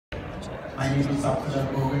My name is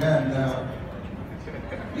Austrade, I'm the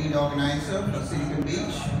lead organizer for Silicon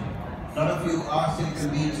Beach. A lot of you are Silicon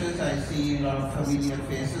Beachers. I see a lot of familiar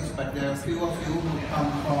faces, but there are a few of you who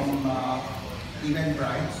come from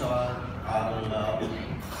Eventbrite, so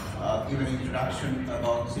I'll give an introduction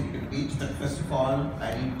about Silicon Beach. But first of all,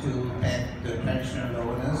 I need to thank the traditional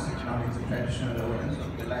owners, acknowledge the traditional owners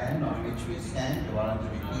of the land on which we stand, the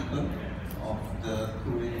voluntary people of the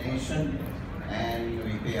Kulin Nation, and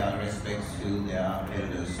we pay our respects to their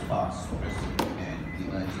elders past, present, and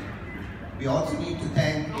emerging. We also need to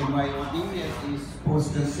thank MYOB, as these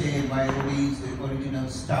posters say. MYOB is the original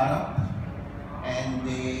startup, and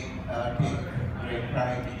they take great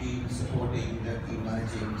pride in supporting the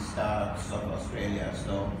emerging startups of Australia.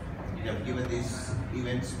 So they have given this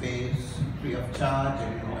event space free of charge,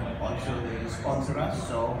 and also they sponsor us.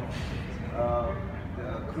 So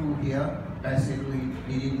the crew here basically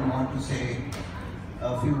didn't want to say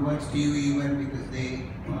a few words to you even because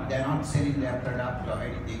they're not selling their product or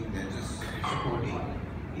anything, they're just supporting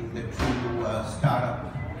in the true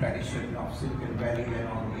startup tradition of Silicon Valley and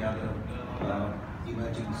all the other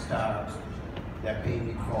emerging startups. They're paying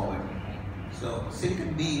it forward. So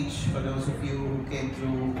Silicon Beach, for those of you who came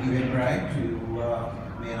through Eventbrite, who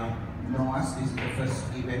may not know us, this is the first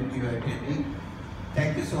event you're attending.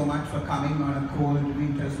 Thank you so much for coming on a cold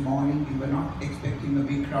winter's morning. We were not expecting a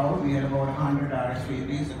big crowd. We had about 100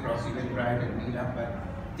 RSVPs across Eventbrite and Meetup,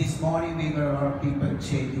 but this morning we were a lot of people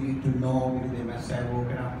changing it to no, because they must have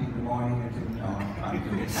woken up in the morning and said, no, I can't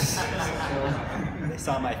do this. So, they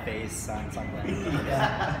saw my face on something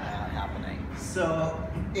happening. So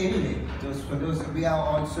anyway, for those, we are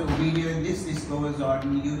also videoing this. This goes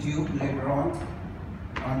on YouTube later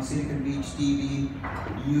on Silicon Beach TV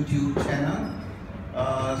YouTube channel.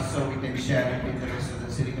 So we can share it with the rest of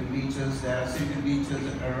the Silicon Beaches. There are Silicon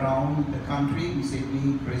Beaches around the country, in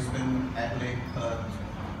Sydney, Brisbane, Adelaide, Perth,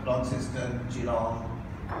 Launceston, Geelong,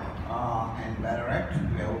 and Ballarat.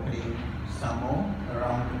 We're opening some more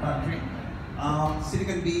around the country.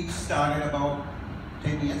 Silicon Beach started about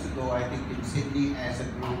 10 years ago, I think, in Sydney as a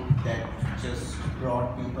group that just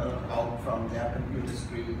brought people out from their computer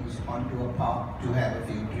screens onto a park to have a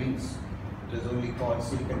few drinks. It was only called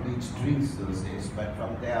Silicon Beach Drinks those days, but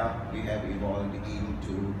from there we have evolved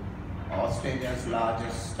into Australia's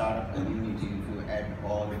largest startup community. If you add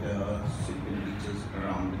all the Silicon Beaches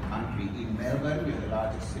around the country. In Melbourne, we're the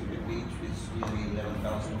largest Silicon Beach with nearly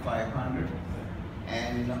 11,500,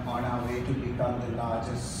 and on our way to become the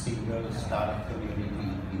largest single startup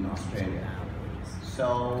community in Australia.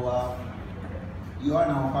 So you are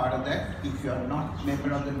now part of that. If you are not a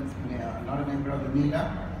member of the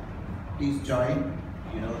meetup, please join.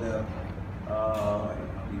 You know,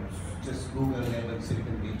 just Google Melbourne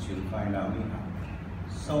Silicon Beach, you'll find our meetup.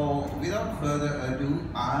 So without further ado,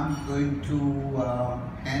 I'm going to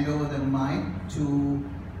hand over the mic to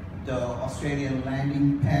the Australian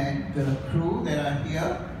landing pad crew that are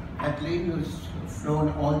here. Kathleen, who's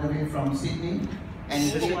flown all the way from Sydney,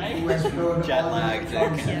 and who has flown all the way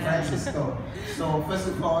from San Francisco. So first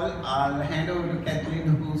of all, I'll hand over to Kathleen,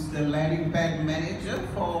 who's the landing pad manager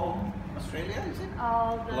for Australia, is it?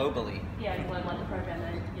 Globally. Yeah, globally, the program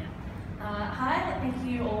manager, yeah. Hi, thank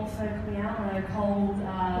you all for coming out on a cold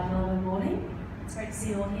Melbourne morning. It's great to see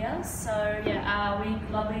you all here. So yeah,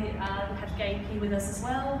 we lovely have Gabe here with us as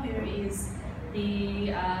well, who is the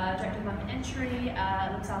Director of Market Entry,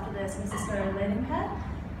 looks after the San Francisco landing pad,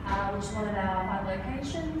 which is one of our 5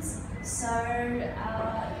 locations. So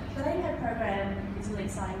the landing pad program is really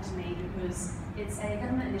exciting to me because it's a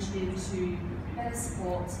government initiative to better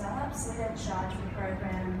support startups. So we don't charge for the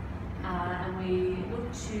program, and we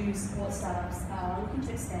look to support startups looking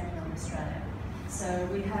to expand beyond Australia. So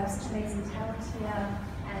we have such amazing talent here,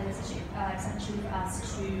 and it's actually exciting for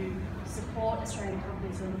us to support Australian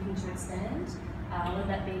companies who are looking to expand, whether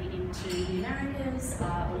that be into the Americas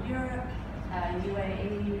or Europe,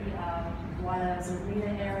 UAE, wider sort of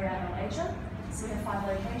MENA area or Asia. So we have 5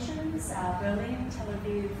 locations: Berlin, Tel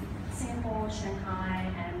Aviv, Singapore,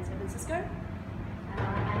 Shanghai, and San Francisco.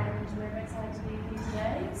 And we're very excited to be here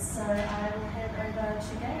today. So I will hand over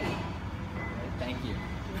to Gabe. Thank you.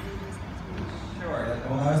 Sure.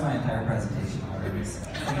 Well, that was my entire presentation already. So.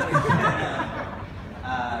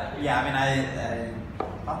 Yeah, I mean, I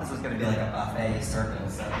thought this was going to be like a buffet circle,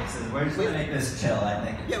 so we're just going to make this chill, I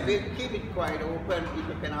think. Yeah, we'll keep it quite open.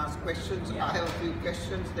 People can ask questions. Yeah. I have a few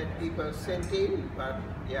questions that people sent in, but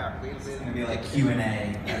yeah, It's going to be like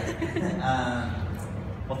Q&A.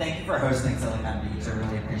 Well, thank you for hosting Silicon Beach. I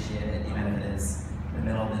really appreciate it, even if it is the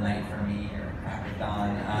middle of the night for me or crack of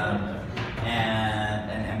dawn.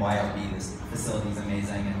 And MYOB, this facility is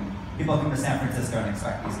amazing. And people come to San Francisco and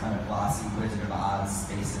expect these kind of glossy Wizard of Oz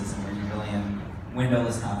spaces, and we're usually in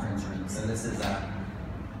windowless conference rooms. So this is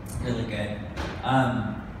really good.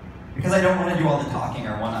 Because I don't want to do all the talking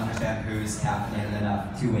or want to understand who's caffeinated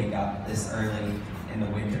enough to wake up this early in the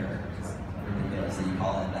winter. It's ridiculous that you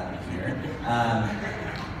call it that here.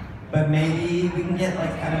 But maybe we can get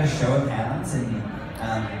like kind of a show of hands and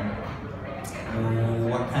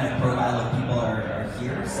what kind of profile of people are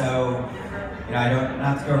here. So, you know, I don't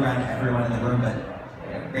not to go around to everyone in the room, but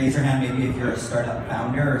raise your hand maybe if you're a startup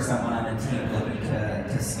founder or someone on a team looking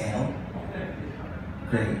to scale.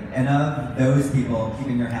 Great. And of those people,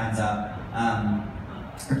 keeping your hands up,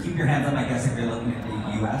 or keep your hands up, I guess, if you're looking at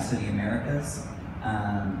the US or the Americas.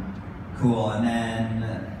 Cool. And then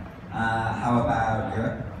how about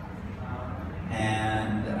Europe?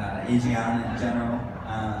 And Asia in general?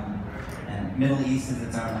 And Middle East is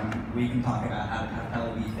its own. We can talk about how Tel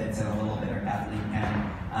Aviv fits in a little bit, or Kathleen can.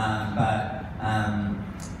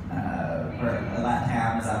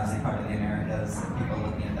 LATAM is obviously part of the Americas. People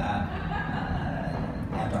looking at that.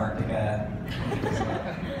 Antarctica.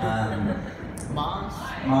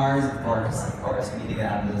 Mars, of course. We need to get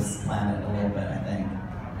out of this planet a little bit, I think.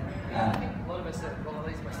 I think a lot of us, well, at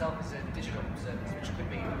least myself, is a digital service, which could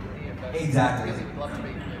be here, but exactly. Really would love to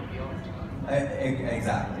be beyond.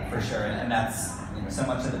 Exactly, for sure, and that's so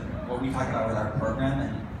much of what we talk about with our program.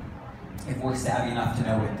 And if we're savvy enough to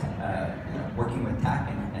know with working with tech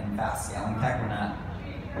and fast scaling tech, we're not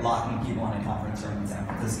locking people in a conference room in San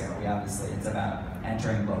Francisco. It's about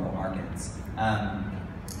entering global markets.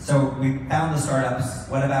 So we found the startups.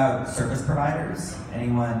 What about service providers?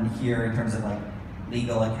 Anyone here in terms of like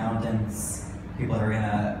legal accountants, people that are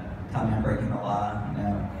gonna tell me I'm breaking the law?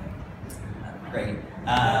 No. Great.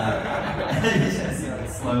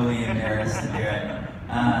 Just slowly embarrassed to do it.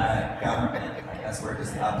 Government, I guess we're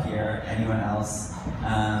just up here. Anyone else?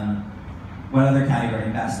 What other category?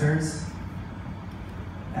 Investors?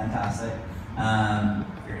 Fantastic.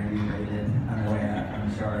 You're going to be rated on the way up, I'm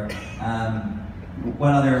sure.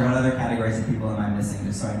 What other categories of people am I missing,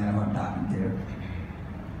 just so I know who I'm talking to?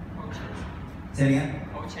 Say it again?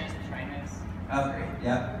 Coaches, trainers. Oh, great.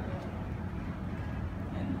 Yep.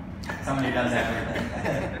 And someone who does everything.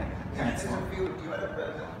 Transform.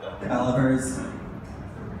 Developers.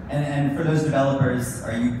 And for those developers,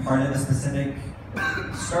 are you part of a specific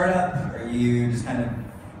startup? Are you just kind of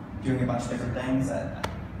doing a bunch of different things?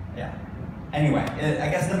 Yeah. Anyway, I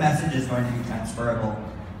guess the message is going to be transferable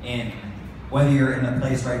in whether you're in a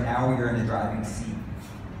place right now or you're in the driving seat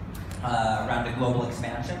around a global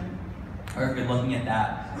expansion, or if you're looking at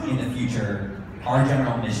that in the future. Our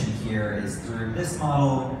general mission here is through this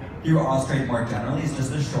model, through Austrade more generally, is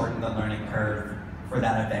just to shorten the learning curve for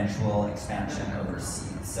that eventual expansion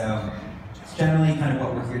overseas. So it's generally kind of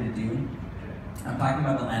what we're here to do. I'm talking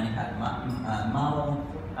about the landing pad model.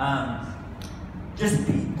 Just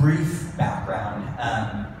brief background.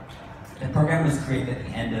 The program was created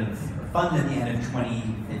funded at the end of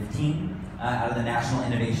 2015 out of the National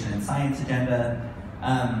Innovation and Science Agenda,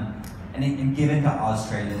 and given to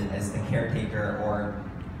Austrade as the caretaker or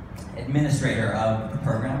administrator of the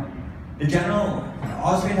program.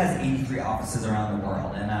 Austrade has 83 offices around the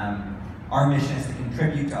world, and our mission is to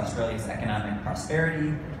contribute to Australia's economic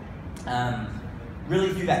prosperity.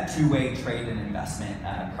 Really through that two-way trade and investment,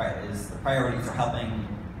 the priorities are helping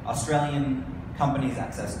Australian companies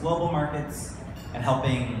access global markets and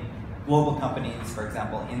helping global companies, for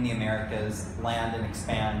example, in the Americas, land and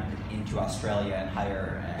expand into Australia and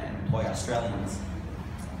hire and employ Australians.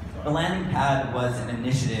 The landing pad was an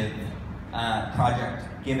initiative project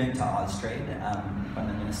given to Austrade from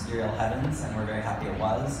the ministerial heavens, and we're very happy it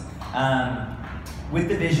was, with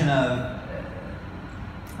the vision of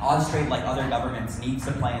Austrade, like other governments, needs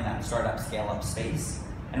to play in that startup scale-up space.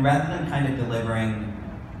 And rather than kind of delivering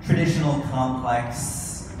traditional,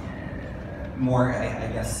 complex, more, I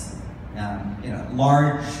guess,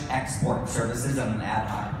 large export services on an ad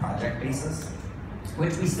hoc project basis,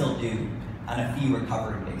 which we still do on a fee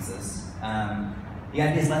recovery basis. The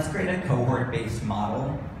idea is let's create a cohort-based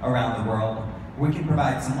model around the world where we can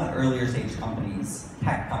provide somewhat earlier stage companies,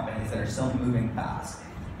 tech companies that are still moving fast,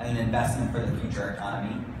 and an investment for the future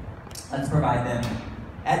economy. Let's provide them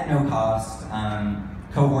at no cost,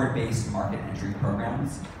 cohort-based market entry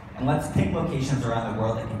programs. And let's pick locations around the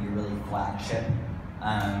world that can be really flagship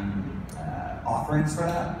offerings for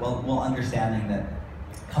that, while understanding that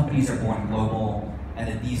companies are born global and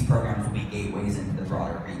that these programs will be gateways into the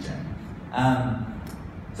broader region.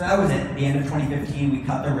 So that was it. At the end of 2015, we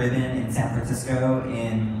cut the ribbon in San Francisco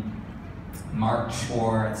in March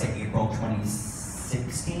or I'd say April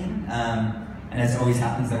 2016. And as always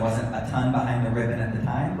happens, there wasn't a ton behind the ribbon at the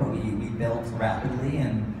time, but we built rapidly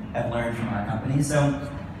and have learned from our company. So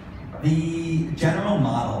the general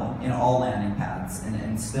model in all landing pads,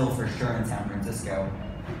 and still for sure in San Francisco,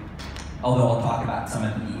 although I'll talk about some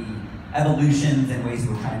of the evolutions and ways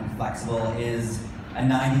we're trying to be flexible, is a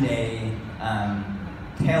 90-day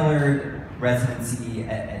tailored residency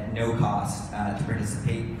at no cost to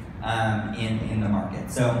participate in the market.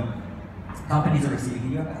 So companies are receiving,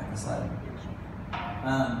 can you go back a slide?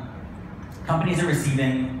 Companies are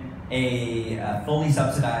receiving a fully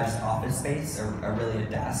subsidized office space, or really a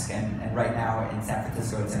desk, and right now in San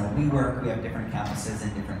Francisco it's in a WeWork. We have different campuses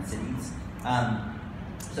in different cities.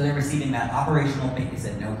 So they're receiving that operational base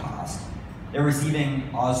at no cost. They're receiving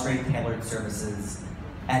Austrade tailored services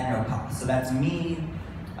at no cost. So that's me.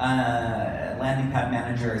 Landing pad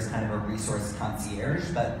manager is kind of a resource concierge,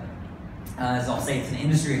 but as I'll say, it's an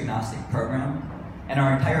industry agnostic program, and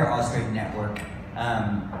our entire Austrade network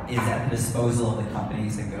is at the disposal of the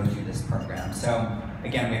companies that go through this program. So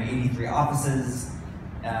again, we have 83 offices.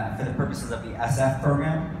 For the purposes of the SF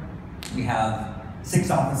program, we have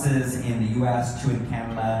 6 offices in the US, 2 in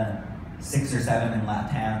Canada, 6 or 7 in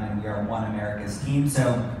LATAM, and we are one America's team.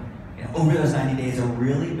 So over those 90 days, a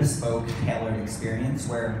really bespoke, tailored experience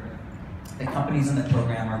where the companies in the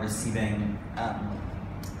program are receiving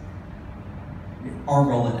our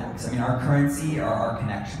Rolodex. I mean, our currency are our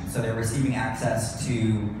connections. So they're receiving access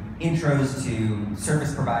to intros to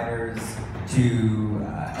service providers, to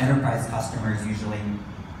enterprise customers usually,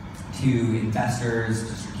 to investors,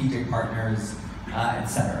 to strategic partners,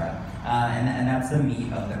 etc. And that's the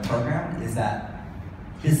meat of the program, is that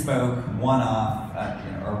bespoke, one-off,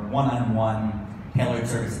 or one-on-one tailored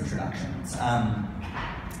service introductions.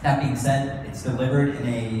 That being said, it's delivered in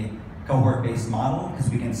a cohort-based model because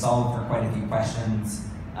we can solve for quite a few questions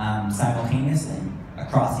simultaneously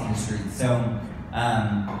across the industry. So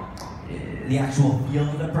the actual field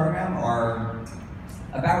of the program are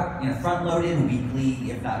about front-loaded,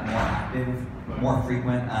 weekly, if not more active, more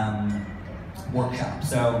frequent workshops.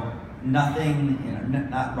 So nothing,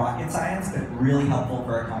 not rocket science, but really helpful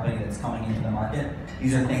for a company that's coming into the market.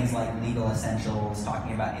 These are things like legal essentials,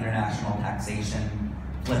 talking about international taxation,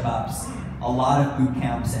 flip-ups, a lot of boot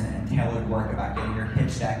camps and tailored work about getting your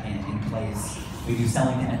pitch deck in place. We do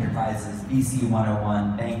selling to enterprises, VC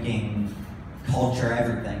 101, banking, culture,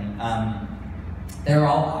 everything. They're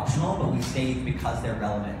all optional, but we stayed because they're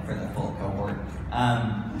relevant for the full cohort.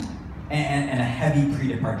 And a heavy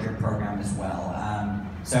pre-departure program as well.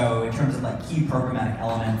 So in terms of key programmatic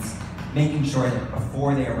elements, making sure that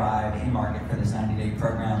before they arrive in market for this 90-day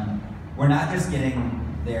program, we're not just getting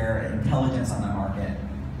their intelligence on the market.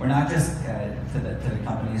 We're not just to the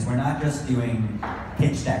companies. We're not just doing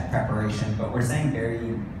pitch deck preparation, but we're saying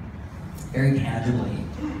very, very tangibly,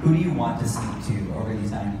 who do you want to speak to over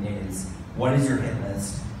these 90 days? What is your hit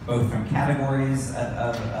list, both from categories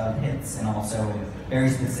of hits and also very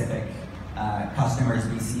specific customers,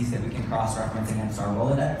 VCs that we can cross-reference against our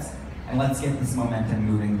Rolodex, and let's get this momentum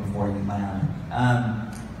moving before we land.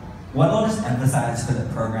 What I'll just emphasize for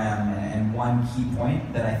the program, and one key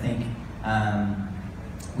point that I think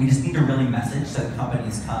we just need to really message so that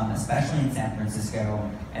companies come, especially in San Francisco,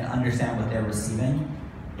 and understand what they're receiving,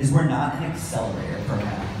 is we're not an accelerator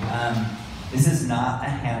program. This is not a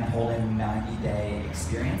hand-holding 90-day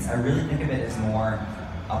experience. I really think of it as more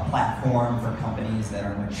a platform for companies that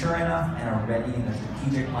are mature enough and are ready, and their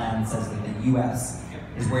strategic plan says that the US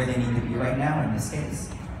is where they need to be right now in this case.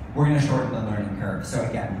 We're going to shorten the learning curve. So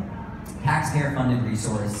again, taxpayer-funded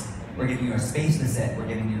resource, we're giving you a space to sit, we're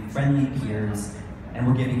giving you friendly peers, and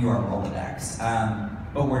we're giving you our Rolodex.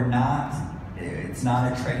 But we're not, it's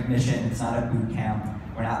not a trade mission, it's not a boot camp,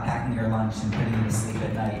 we're not packing your lunch and putting you to sleep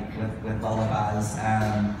at night with lullabies.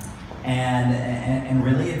 And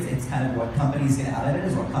really, it's kind of what companies get out of it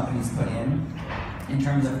is what companies put in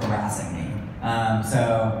terms of harassing me.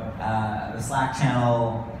 The Slack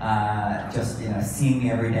channel, just seeing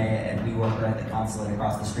me every day at WeWork or at the consulate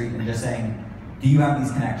across the street and just saying, do you have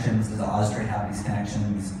these connections? Does Austrade have these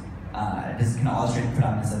connections? Can Austrade put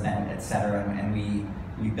on this event, etc. And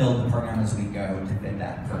we build the program as we go to fit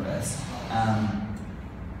that purpose.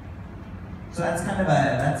 So that's kind of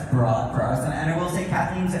that's broad for us, and I will say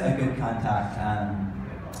Kathleen's a good contact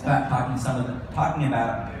about talking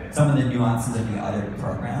about some of the nuances of the other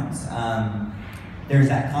programs. There's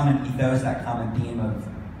that common ethos, that common theme of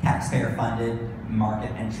taxpayer-funded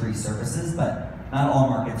market entry services, but not all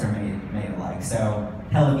markets are made alike. So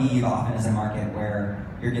Tel Aviv often is a market where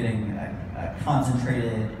you're getting a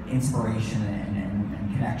concentrated inspiration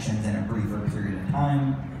and connections in a briefer period of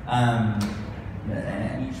time.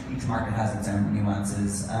 And each market has its own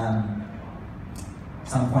nuances.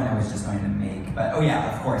 some point I was just going to make. But oh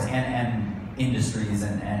yeah, of course, and industries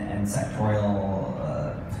and sectorial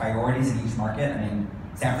priorities in each market. I mean,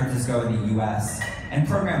 San Francisco in the US, and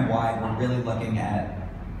program-wide, we're really looking at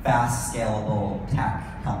fast, scalable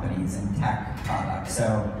tech companies and tech products.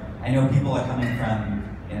 So I know people are coming from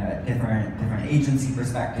different agency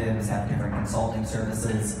perspectives, have different consulting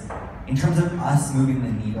services. In terms of us moving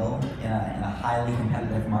the needle in a highly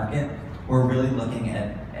competitive market, we're really looking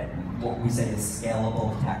at what we say is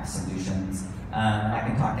scalable tech solutions. And I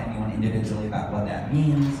can talk to anyone individually about what that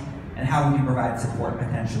means and how we can provide support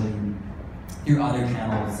potentially through other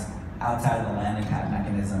channels outside of the landing pad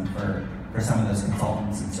mechanism for some of those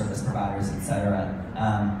consultants and service providers, et cetera.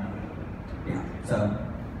 Yeah, so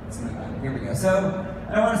let's move on. Here we go. So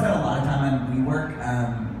I don't want to spend a lot of time on WeWork.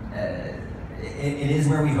 It is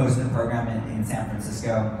where we host the program in San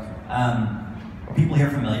Francisco. People here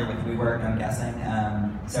familiar with WeWork, I'm guessing.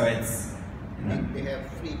 So it's, you know, They have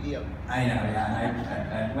free beer. I know,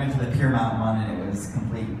 yeah. I went to the Piermont one and it was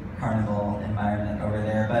complete carnival environment over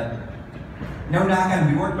there. But no knock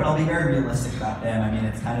on WeWork, but I'll be very realistic about them. I mean,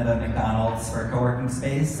 it's kind of a McDonald's for co-working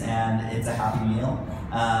space, and it's a happy meal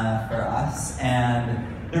for us. And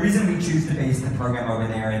the reason we choose to base the program over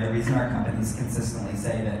there, and the reason our companies consistently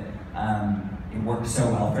say that it works so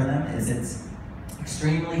well for them, is it's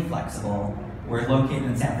extremely flexible. We're located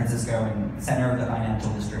in San Francisco, in the center of the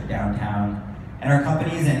financial district downtown. And our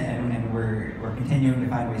companies, and we're continuing to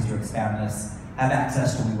find ways to expand this, have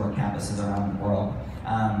access to WeWork campuses around the world.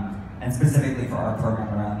 And specifically for our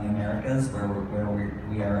program around the Americas, where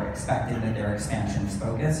we are expecting that their expansion is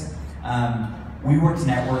focused. WeWork's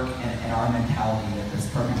network and our mentality that this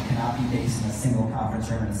program cannot be based in a single conference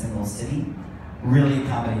room in a single city really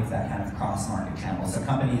accommodates that kind of cross-market channel. So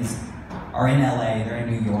companies are in LA, they're in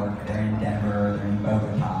New York, they're in Denver, they're in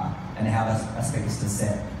Bogota, and they have a space to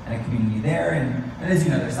sit and a community there. And as you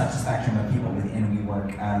know, there's such a spectrum of people within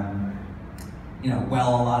WeWork. You know,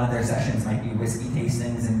 well, a lot of their sessions might be whiskey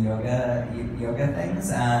tastings and yoga things.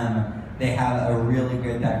 They have a really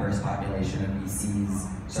good diverse population of VCs,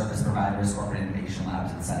 service providers, corporate innovation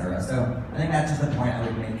labs, et cetera. So I think that's just the point I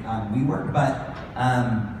would make on WeWork. But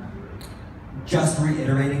just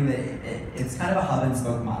reiterating that it's kind of a hub and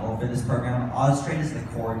spoke model for this program. Austrade is the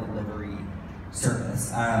core delivery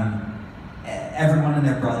service. Everyone and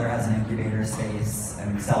their brother has an incubator space,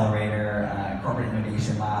 an accelerator, corporate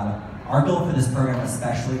innovation lab. Our goal for this program,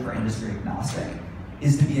 especially for industry agnostic,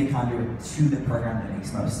 is to be a conduit to the program that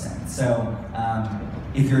makes most sense. So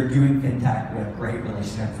if you're doing fintech, we have great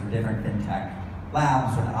relationships with different fintech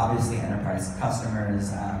labs, with obviously enterprise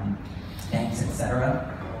customers, banks, etc.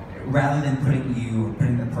 Rather than putting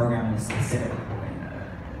the program in a specific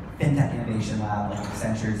fintech innovation lab like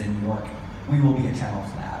Accenture's in New York, we will be a channel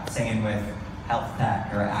to that. Same with health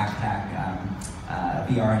tech or ag tech,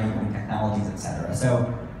 VR enabling technologies, etc.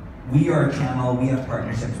 So we are a channel, we have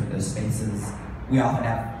partnerships with those spaces. We often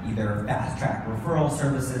have either fast track referral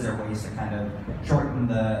services or ways to kind of shorten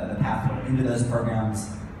the pathway into those programs.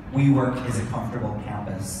 WeWork is a comfortable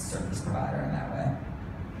campus service provider in that way.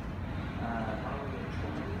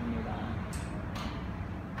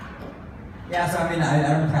 Yeah, so I mean, I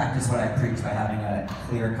don't practice what I preach by having a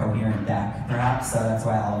clear, coherent deck, perhaps, so that's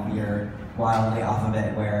why I'll veer wildly off of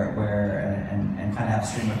it and kind of have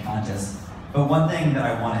stream of conscious. But one thing that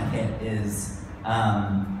I want to hit is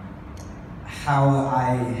how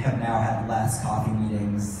I have now had less coffee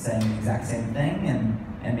meetings saying the exact same thing,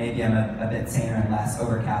 and maybe I'm a bit saner and less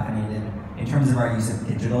over-caffeinated in terms of our use of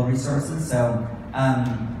digital resources. So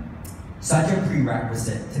such a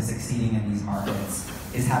prerequisite to succeeding in these markets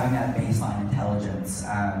is having that baseline intelligence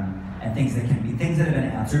and things that have been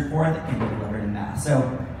answered for that can be delivered in mass. So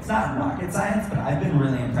it's not rocket science, but I've been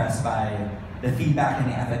really impressed by the feedback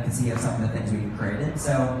and the efficacy of some of the things we've created.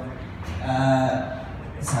 So,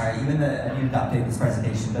 sorry, I need to update this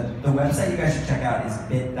presentation, but the website you guys should check out is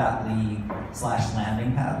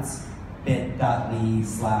bit.ly/landingpads.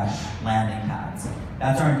 bit.ly/landingpads.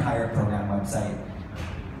 That's our entire program website.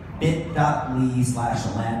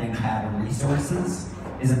 bit.ly/landingpad resources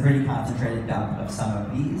is a pretty concentrated dump of some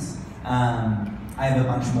of these. I have a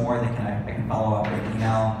bunch more that I can follow up with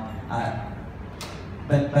email.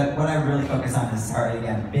 But what I really focus on is, sorry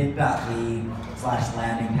again,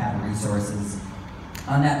 bit.ly/landingpad resources.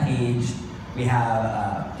 On that page, we have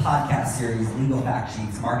a podcast series, legal fact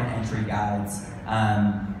sheets, market entry guides,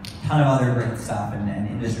 ton of other great stuff, and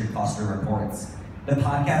industry cluster reports. The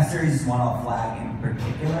podcast series is one I'll flag in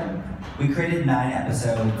particular. We created 9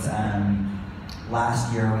 episodes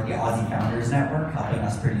last year with the Aussie Founders Network, helping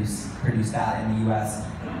us produce that in the US.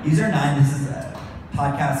 These are 9,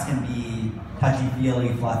 podcasts can be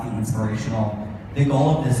touchy-feely, fluffy, inspirational. the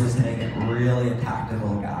goal of this was to make it really a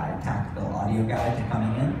tactical guide, tactical audio guide to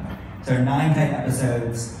coming in. So 9 type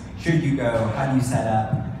episodes, should you go, how do you set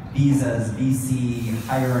up, visas, VC,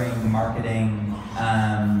 hiring, marketing,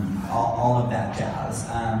 all of that jazz.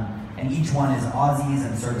 And each one is Aussies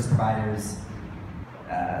and service providers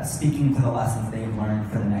speaking to the lessons they've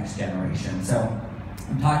learned for the next generation. So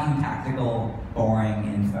I'm talking tactical, boring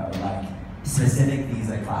info, like specific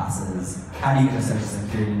visa classes, how do you get a social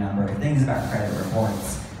security number, things about credit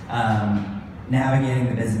reports, navigating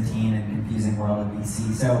the Byzantine and confusing world of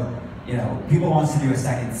VC. So, you know, people want to do a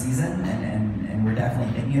second season, and we're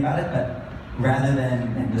definitely thinking about it, but rather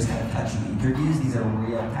than just kind of touching interviews, these are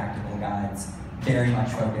real tactical guides, very much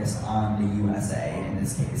focused on the USA in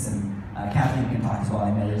this case. And Kathleen can talk as well. I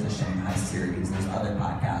know there's a Shanghai series, there's other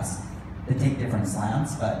podcasts that take different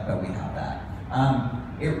slants, but we have that.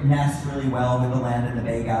 It nests really well with the Land and the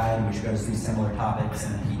Bay guide, which goes through similar topics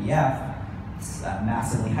in the PDF. It's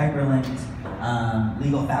massively hyperlinked.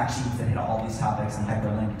 Legal fact sheets that hit all these topics and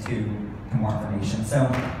hyperlinked to more information. So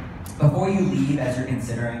before you leave, as you're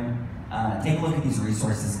considering, take a look at these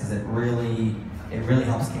resources because it really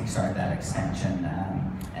helps kickstart that expansion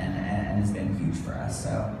and has been huge for us.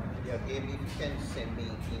 So. Yeah, Gabe, if you can send me,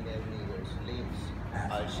 email me those links,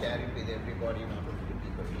 I'll share it with everybody, not only the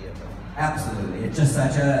people here. Absolutely, it's just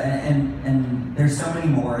such a, and there's so many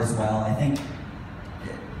more as well. I think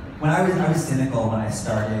when I was cynical when I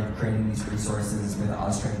started creating these resources with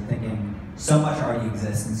Austrade, thinking so much already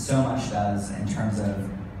exists and so much does in terms of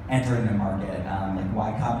entering the market. Like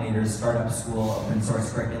Y Combinator's startup school, open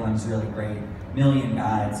source curriculum is really great, million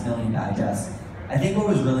guides, million digests. I think what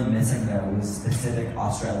was really missing though was specific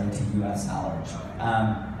Australia to US knowledge.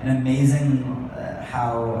 And amazing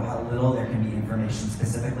how little there can be information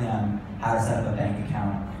specifically on how to set up a bank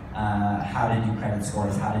account, how to do credit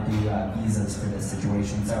scores, how to do visas for this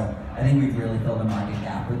situation. So I think we've really filled a market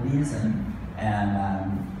gap with these, and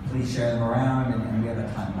please share them around, and we have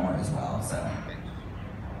a ton more as well. So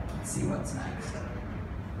let's see what's next.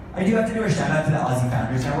 I do have to do a shout out to the Aussie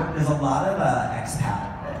Founders Network. There's a lot of expat.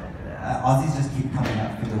 Aussies just keep coming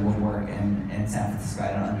up through the woodwork in San Francisco.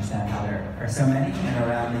 I don't understand how there are so many, and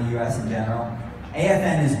around the US in general.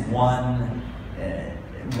 AFN is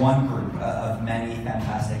one group of many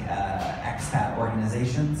fantastic expat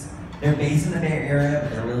organizations. They're based in the Bay Area,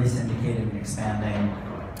 but they're really syndicated and expanding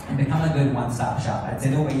and become a good one-stop shop. I'd say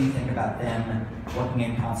the way you think about them working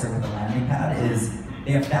in concert with a landing pad is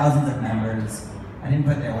they have thousands of members. I didn't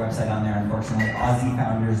put their website on there, unfortunately,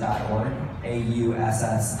 AussieFounders.org,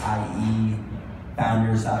 AUSSIE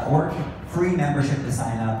founders.org. Free membership to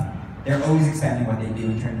sign up. They're always expanding what they do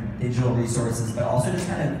in terms of digital resources, but also just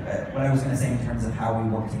kind of what I was going to say in terms of how we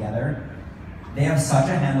work together. They have such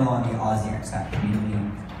a handle on the Aussie expat community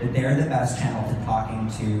that they're the best channel to talking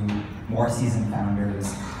to more seasoned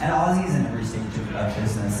founders and Aussies in every stage of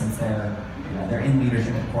business, since they're in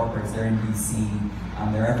leadership at corporates, they're in VC,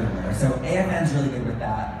 they're everywhere. So AFN's really good with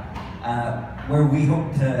that. Where we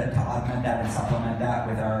hope to augment that and supplement that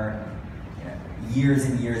with our years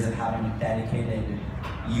and years of having a dedicated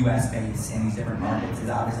US base in these different markets is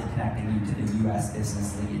obviously connecting you to the US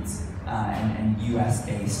business leads and US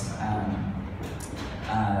based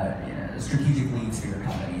strategic leads for your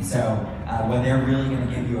company. So when they're really going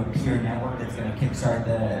to give you a peer network that's going to kickstart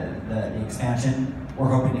the expansion, we're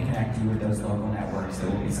hoping to connect you with those local networks that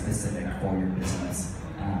will be specific for your business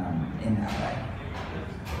in that way.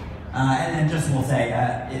 And just we'll say,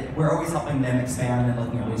 we're always helping them expand and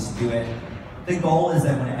looking at ways to do it. The goal is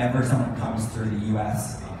that whenever someone comes through the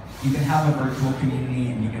US, you can have a virtual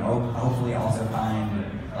community, and you can hopefully also find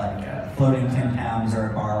like floating Tim Tams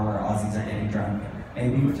or a bar where Aussies are getting drunk,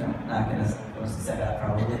 maybe, which I'm not going to supposed to say that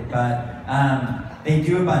probably, but they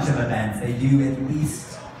do a bunch of events. They do at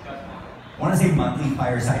least, I want to say monthly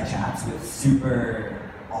fireside chats with super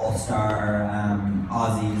all-star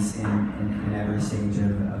Aussies in every stage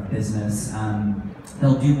of business.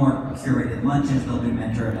 They'll do more curated lunches, they'll do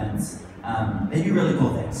mentor events. They do really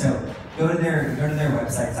cool things. So go to their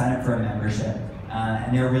website, sign up for a membership,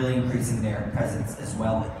 and they're really increasing their presence as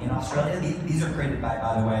well in Australia. These are created by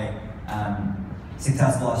the way,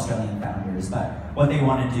 successful Australian founders. But what they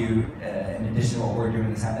want to do, in addition to what we're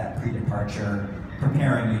doing, is have that pre-departure,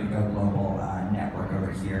 preparing you to go global network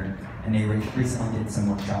over here. And they recently did some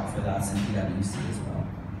workshops with us in PwC as well.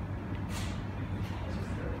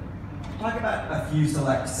 Talk about a few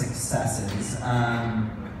select successes.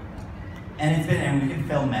 And we could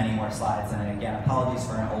fill many more slides, and again, apologies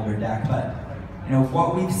for an older deck, but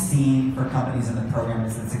what we've seen for companies in the program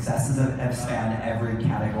is that successes have spanned every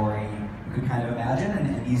category you could kind of imagine,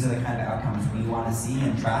 and these are the kind of outcomes we want to see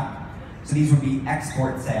and track. So these would be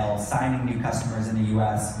export sales, signing new customers in the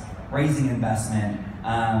US, raising investment,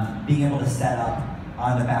 being able to set up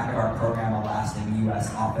on the back of our program a lasting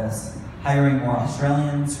US office, hiring more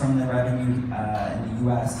Australians from the revenue in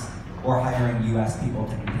the US, or hiring US people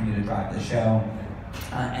to continue to drive the show,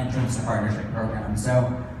 entrance to partnership programs.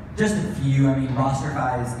 So just a few. I mean,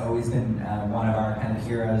 Rosterify has always been one of our kind of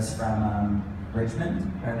heroes from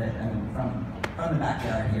Richmond, or from the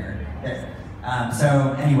backyard here.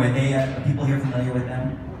 So anyway, are people here familiar with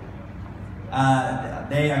them?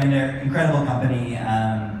 They're an incredible company,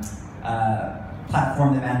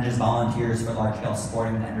 platform that manages volunteers for large-scale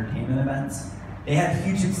sporting and entertainment events. They had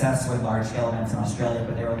huge success with large-scale events in Australia,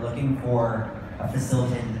 but they were looking for a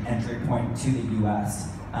facilitated entry point to the US.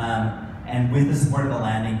 And with the support of the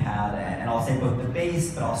landing pad, and I'll say both the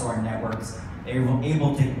base, but also our networks, they were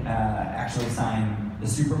able to actually sign the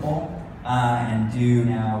Super Bowl and do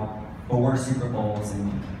now 4 Super Bowls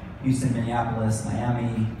in Houston, Minneapolis,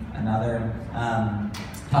 Miami, another.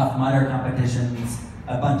 Tough Mudder competitions,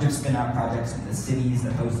 a bunch of spin-out projects with the cities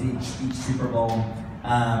that host each Super Bowl.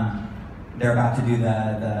 They're about to do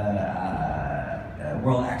the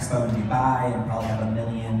World Expo in Dubai and probably have 1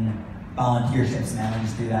 million volunteerships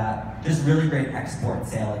managed through that. Just really great export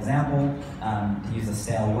sale example, to use a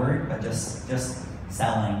stale word, but just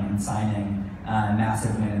selling and signing,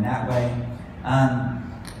 massive win in that way.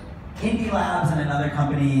 Indie Labs and another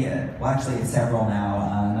company, well actually it's several now,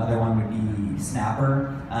 another one would be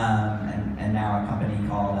Snapper, and now a company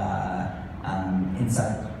called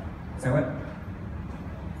Inside, is that what?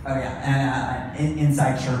 Oh yeah,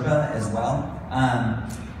 Inside Sherpa as well,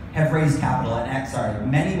 have raised capital,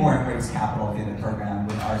 and many more have raised capital through the program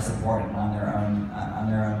with our support and on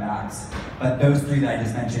their own backs. But those 3 that I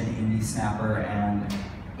just mentioned, Indie, Snapper, and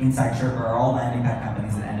Inside Sherpa, are all landing pad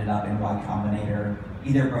companies that ended up in Y Combinator,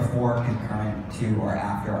 either before, concurrent to, or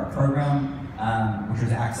after our program, which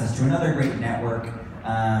was access to another great network,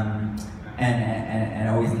 and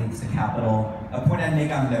always leads to capital. A point I'd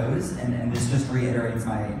make on those, and this just reiterates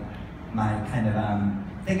my kind of,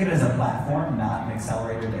 think of it as a platform, not an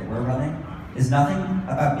accelerator that we're running, is nothing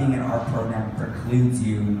about being in our program precludes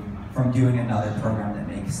you from doing another program that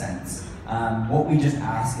makes sense. What we just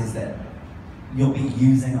ask is that you'll be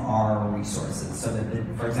using our resources, so that,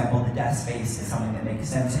 for example, the desk space is something that makes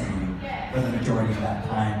sense to you for the majority of that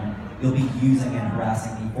time. You'll be using and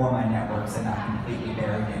harassing me for my networks and not completely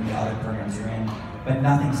buried in the other programs you're in, but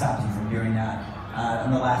nothing stops you from doing that.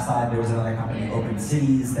 On the last slide, there was another company, Open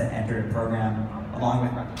Cities, that entered a program along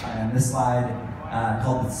with on this slide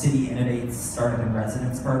called the City Innovates Startup and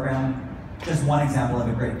Residence Program. Just one example of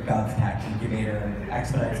a great GovTech incubator,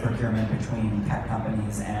 expedites procurement between tech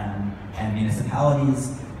companies and municipalities,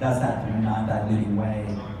 does that in a non-diluting way.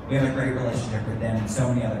 We have a great relationship with them and so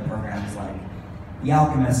many other programs like the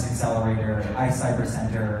Alchemist Accelerator, iCyber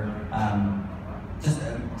Center, just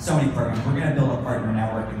so many programs. We're going to build a partner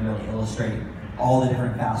network and really illustrate all the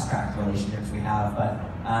different fast-track relationships we have, but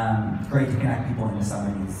great to connect people into some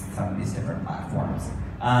of these different platforms.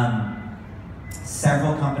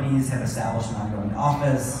 Several companies have established an ongoing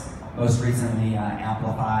office. Most recently,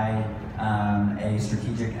 Amplify, a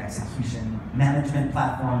strategic execution management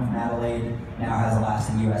platform from Adelaide, now has a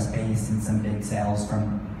lasting US base and some big sales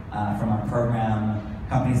from our program.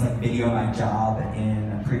 Companies like Video My Job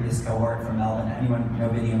in a previous cohort from Melbourne. Anyone know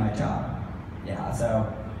Video My Job? Yeah, so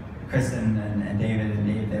Kristen and David and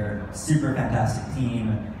Dave, they're a super fantastic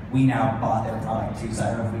team. We now bought their product too, so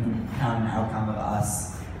I don't know if we can count an outcome of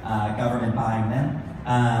us, government buying them,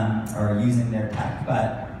 or using their tech,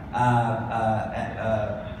 but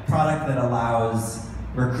a product that allows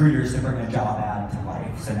recruiters to bring a job ad to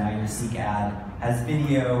life. So now your Seek ad has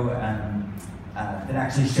video that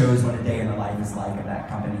actually shows what a day in the life is like of that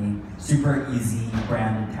company. Super easy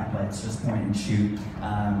branded templates, just point and shoot,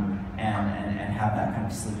 and have that kind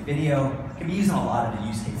of sleek video. It can be used in a lot of the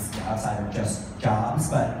use cases outside of just jobs,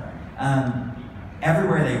 but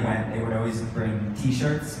everywhere they went, they would always bring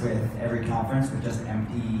t-shirts with every conference with just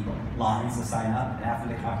empty lines to sign up, and after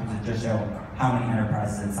the conference it just show how many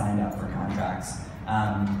enterprises had signed up for contracts.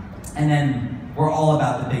 And then we're all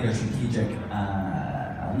about the bigger strategic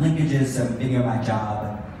linkages, so Video My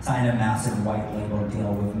Job signed a massive white label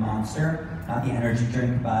deal with Monster, not the energy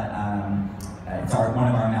drink, but it's one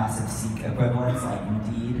of our massive Seek equivalents, like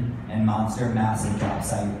Indeed and Monster, massive job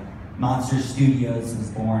site. Monster Studios was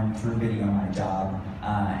born through Video My Job,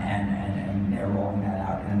 and they're rolling that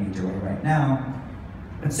out in a major way right now.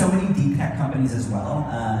 But so many deep tech companies as well,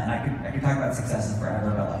 and I could talk about successes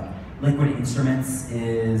forever, but like Liquid Instruments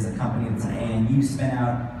is a company that's an ANU spin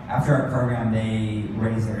out. After our program, they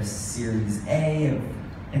raised their Series A of,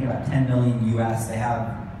 I think, about 10 million US. They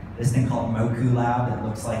have this thing called Moku Lab that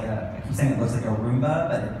looks like I keep saying it looks like a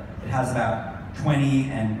Roomba, but it has about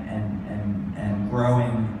 20 and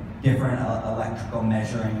growing different electrical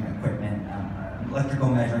measuring equipment, electrical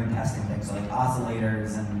measuring testing things, so like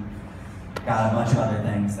oscillators and got a bunch of other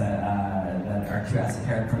things that are too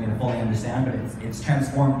esoteric for me to fully understand, but it's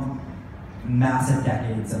transformed massive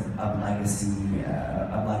decades of legacy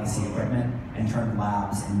equipment and turned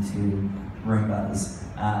labs into Roombas,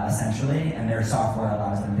 essentially, and their software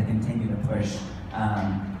allows them to continue to push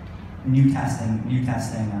new testing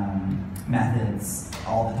methods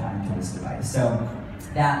all the time to this device. So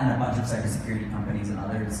that and a bunch of cybersecurity companies and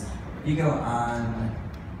others. If you go on,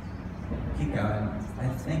 keep going, I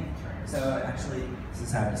think, so actually, this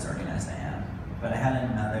is how disorganized I am, but I had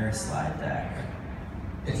another slide deck.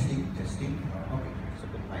 Testing. Okay, so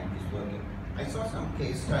the mic is working. I saw some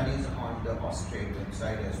case studies on the Austrade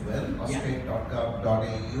website as well,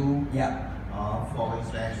 austrade.gov.au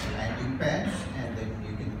 /landing page, and then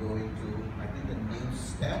you can go into, I think, the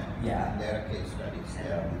news tab, and there are case studies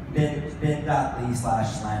there.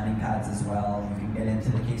 bit.ly/landing pads as well. You can get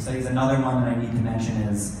into the case studies. Another one that I need to mention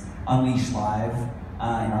is Unleash Live.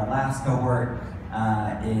 In our last cohort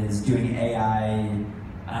is doing AI.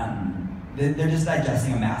 They're just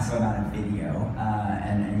digesting a massive amount of video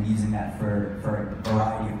and using that for a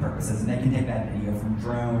variety of purposes. And they can take that video from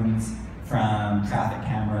drones, from traffic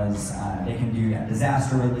cameras. They can do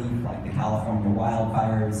disaster relief, like the California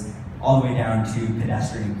wildfires, all the way down to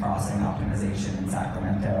pedestrian crossing optimization in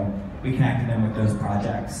Sacramento. We connected them with those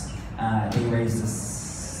projects. They raised a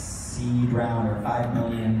seed round, or $5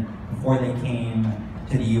 million, before they came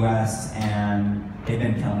to the US, and they've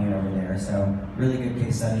been killing it over there. So really good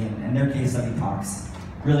case study, and their case study talks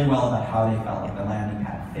really well about how they felt like the landing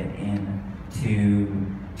pad fit in to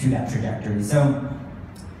that trajectory. So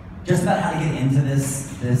just about how to get into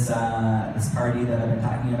this party that I've been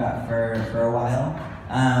talking about for a while.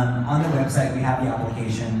 On the website, we have the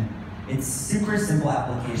application. It's super simple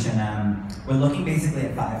application. We're looking basically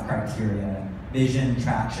at 5 criteria: vision,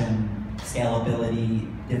 traction, scalability,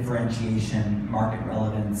 differentiation, market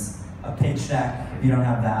relevance, a pitch deck. If you don't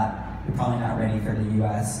have that, you're probably not ready for the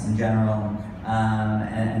US in general,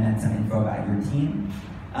 and then some info about your team.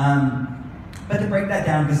 But to break that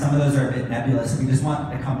down, because some of those are a bit nebulous, we just want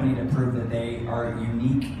the company to prove that they are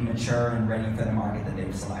unique, mature, and ready for the market that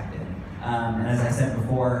they've selected. And as I said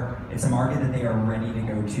before, it's a market that they are ready to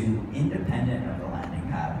go to independent of the landing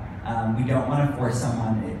pad. We don't want to force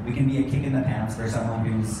someone. We can be a kick in the pants for someone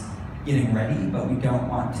who's getting ready, but we don't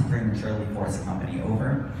want to prematurely force a company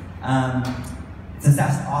over. It's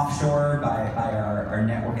assessed offshore by our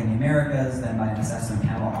network in the Americas, then by an assessment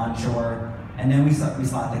panel onshore, and then we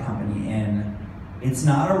slot the company in. It's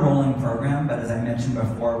not a rolling program, but as I mentioned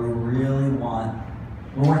before, we're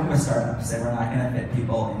working with startups, so we're not going to fit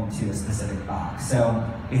people into a specific box. So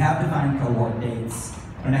we have defined cohort dates.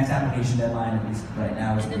 Our next application deadline, at least right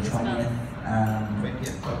now, is the 20th.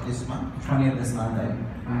 20th of this month. 20th of this month. I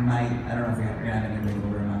don't know if we're going to have any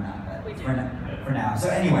wiggle room on that, but for now. So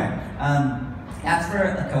anyway, that's for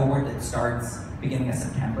a cohort that starts beginning of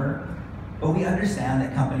September. But we understand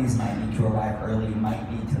that companies might need to arrive early, might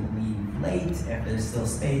need to leave late if there's still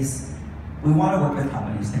space. We want to work with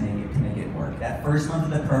companies to make it work. That first month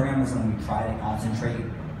of the program is when we try to concentrate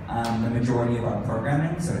the majority of our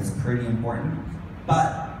programming, so it's pretty important.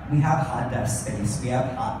 But we have hot desk space, we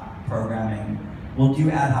have hot programming. We'll do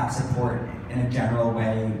ad hoc support in a general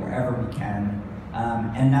way wherever we can.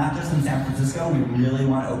 And not just in San Francisco, we really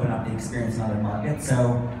want to open up the experience in other markets.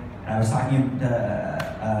 So I was talking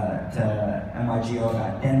to MYGO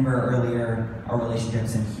about Denver earlier, our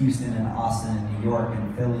relationships in Houston and Austin and New York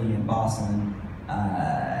and Philly and Boston,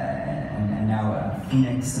 and now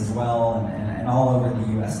Phoenix as well, and all over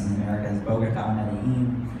the US and the Americas, Bogota,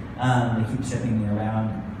 Medellin. They keep shipping me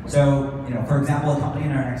around. So, for example, a company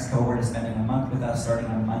in our next cohort is spending a month with us starting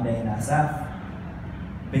on Monday in SF.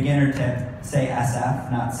 Beginner tip, say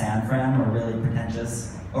SF, not San Fran. We're really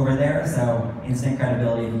pretentious over there, so instant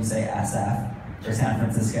credibility if you say SF for San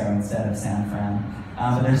Francisco instead of San Fran.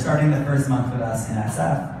 But they're starting the first month with us in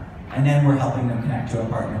SF, and then we're helping them connect to a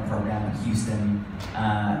partner program in Houston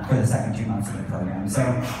for the second 2 months of the program. So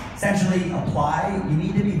essentially, apply. You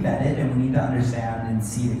need to be vetted, and we need to understand and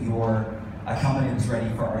see that you're a company that's ready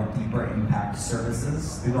for our deeper impact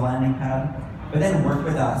services through the landing pad. But then work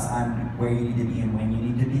with us on where you need to be and when you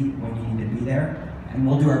need to be there, and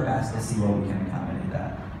we'll do our best to see where we can accommodate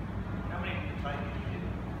that.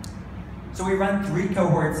 So we run 3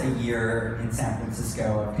 cohorts a year in San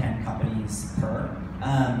Francisco of 10 companies per.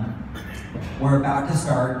 We're about to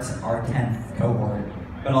start our 10th cohort,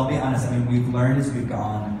 but I'll be honest, we've learned as we've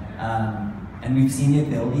gone. And we've seen the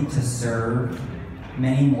ability to serve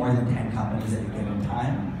many more than 10 companies at a given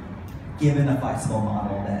time, given the flexible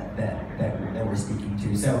model that we're speaking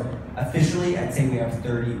to. So officially, I'd say we have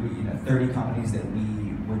 30 companies that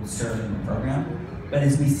we would serve in the program. But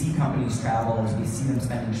as we see companies travel, as we see them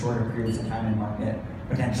spending shorter periods of time in market,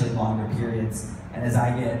 potentially longer periods, and as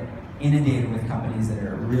I get inundated with companies that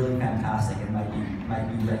are really fantastic and might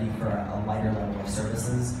be ready for a lighter level of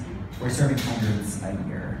services, we're serving hundreds a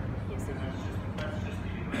year. Yes, it is.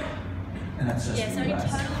 And that's just so the in US.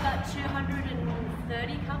 total about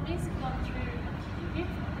 230 companies have gone through,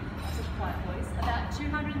 that's a quiet voice, about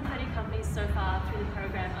 230 companies so far through the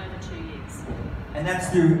program over 2 years. And that's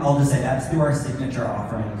through, I'll just say, that's through our signature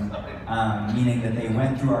offering, meaning that they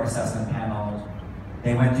went through our assessment panel,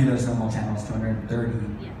 they went through those normal channels,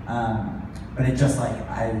 230. Yeah. But it just like,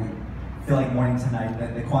 I feel like morning to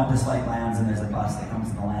night, the Qantas flight lands and there's a bus that comes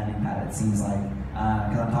to the landing pad, it seems like,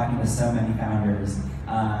 because I'm talking to so many founders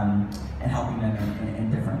and helping them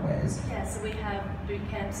in different ways. Yeah, so we have boot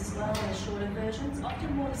camps as well, and shorter versions,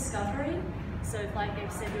 often more discovery. So like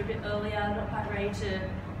Gabe said, we're a bit earlier, not quite ready to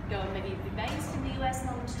go and maybe be based in the US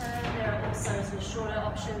long term. There are also sort of shorter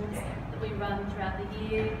options that we run throughout the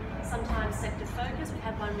year. Sometimes sector focus. We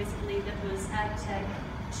had one recently that was ag tech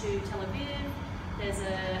to Tel Aviv. There's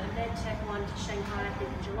a med tech one to Shanghai, I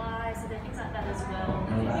think in July. So there are things like that as well.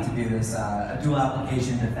 We're about to do this a dual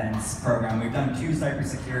application defense program. We've done 2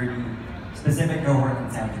 cybersecurity specific cohort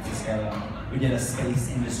in San Francisco. We did a space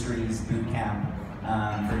industries boot camp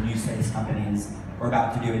for new space companies. We're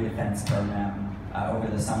about to do a defense program over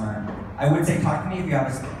the summer. I would say talk to me if you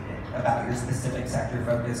have about your specific sector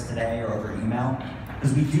focus today or over email,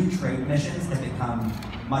 because we do trade missions that become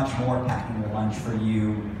much more packing your lunch for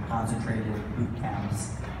you, concentrated boot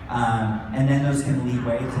camps. And then those can lead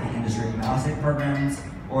way to the industry agnostic programs,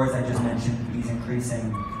 or as I just mentioned, these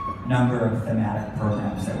increasing number of thematic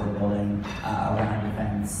programs that we're building around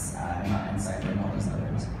defense and cyber and all those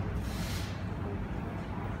others.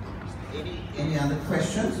 Any other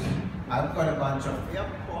questions? I've got a bunch of, yeah,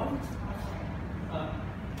 Paul.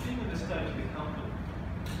 Given the stage of the company,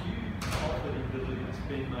 do you offer the ability to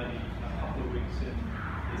spend maybe a couple of weeks in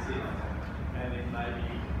SF and then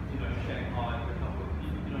maybe, Shanghai for a couple of,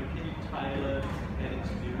 can you tailor that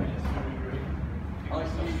experience very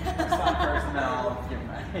Some personnel,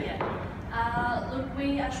 Yeah. Look,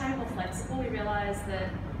 we are trying more flexible. We realise that,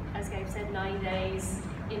 as Gabe said, 90 days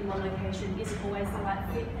in one location isn't always the right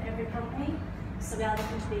fit for every company. So we are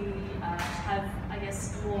looking to have, I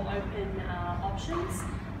guess, more open options.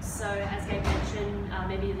 So as Gabe mentioned,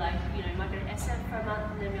 maybe you might go to SF for a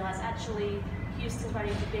month and then realise actually Houston's ready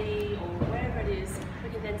to be, or wherever it is, we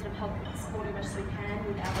can then sort of help support as much as we can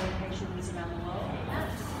with our locations around the world.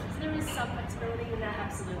 So there is some flexibility in that,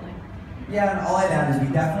 absolutely. Yeah, and all I'd add is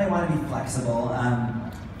we definitely want to be flexible.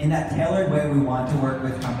 In that tailored way, we want to work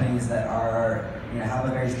with companies that are, have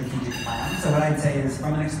a very strategic plan. So what I'd say is,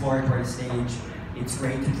 from an exploratory stage, it's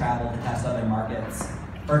great to travel to test other markets.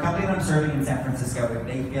 For a company that I'm serving in San Francisco, if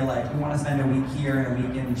they feel like we want to spend a week here and a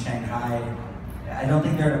week in Shanghai, I don't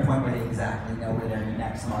think they're at a point where they exactly know where their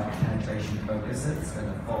next market penetration focus is for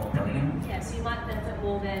the full program. Yeah, so you might benefit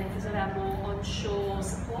more then because of our more onshore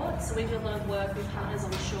support. So we do a lot of work with partners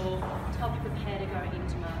onshore to help you prepare to go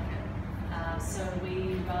into market. So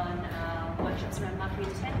we run workshops around market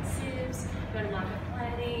intensives, go to market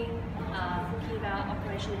planning, thinking about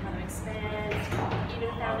operationally how to expand,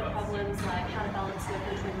 even founder problems like how to balance work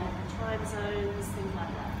between multiple time zones, things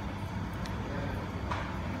like that.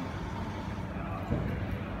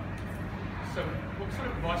 So what sort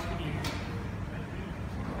of advice can you,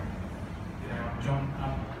 John,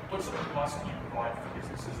 what sort of advice can you provide for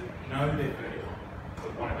businesses that know they're vertical,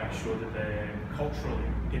 but want to make sure that they're culturally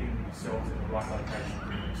getting themselves in the right location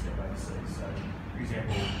for the next step overseas? So, for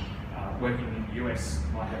example, working in the US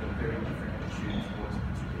might have a very different attitude towards a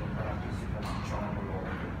particular product as opposed to China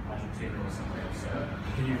or Argentina or somewhere else. So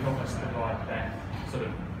can you help us provide that sort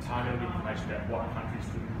of targeted information about what countries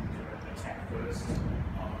to attack first?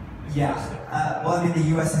 Yeah, well, I mean,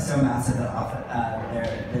 the US is so massive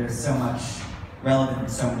that there's so much relevant in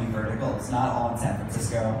so many verticals. Not all in San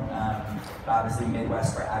Francisco. Obviously,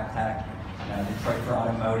 Midwest for ag tech, Detroit for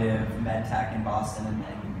automotive, med tech in Boston,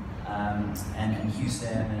 and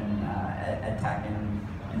Houston, and ed tech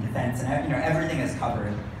and defense, and everything is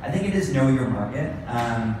covered. I think it is know your market.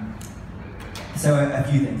 So a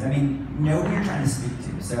few things. I mean, know who you're trying to speak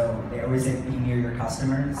to. So they always say be near your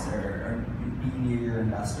customers or be near your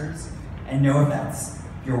investors, and know if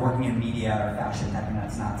you're working in media or fashion tech and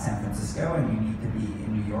that's not San Francisco and you need to be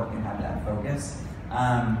in New York and have that focus.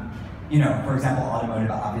 For example,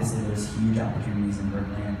 automotive, obviously there's huge opportunities in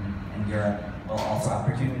Berlin and Europe. well, also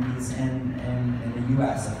opportunities in the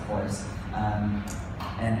US, of course.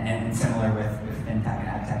 And similar with fintech and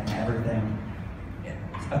agtech and everything.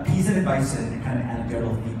 A piece of advice and kind of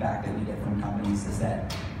anecdotal feedback that we get from companies is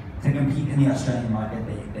that to compete in the Australian market,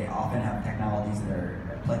 they often have technologies that are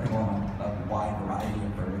applicable in a wide variety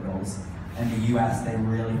of verticals. In the US, they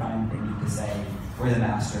really find they need to say, we're the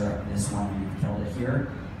master of this one, we've killed it here.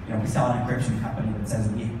 You know, we sell an encryption company that says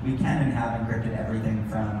we can and have encrypted everything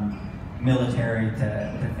from military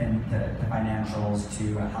to financials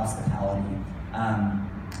to hospitality.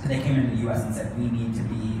 They came into the US and said, we need to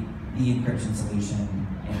be the encryption solution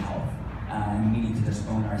in health. And we need to just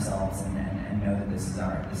own ourselves and know that this is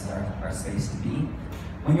our space to be.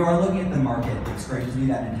 When you are looking at the market, it's great to do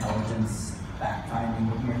that intelligence fact-finding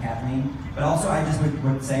with Kathleen. But also I just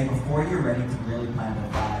would say, before you're ready to really plant a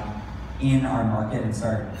flag in our market and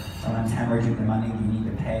start sometimes hemorrhaging the money you need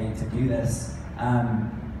to pay to do this,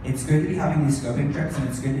 it's good to be having these scoping trips, and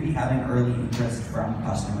it's good to be having early interest from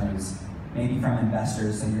customers, maybe from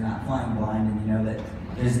investors, so you're not flying blind and you know that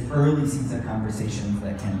there's early seeds of conversations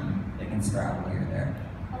that can sprout while you're there.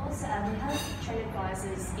 I'll also add, we have trade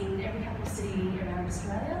advisors in every capital city around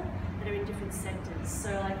Australia that are in different sectors.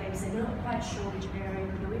 So like Gabe said, we're not quite sure which area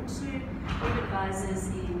we go into. We have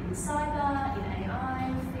advisors in cyber, in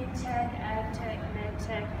AI, fintech, agtech,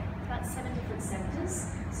 medtech, about 7 different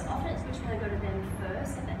sectors. So often it's good to kind of go to them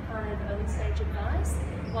first, get that kind of early stage advice.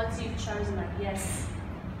 Once you've chosen like, yes,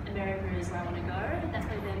 America is where I want to go, that's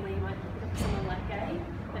maybe then where you might look at someone like Gabe.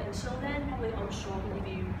 But until then, probably onshore can give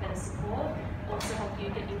you better support, also help you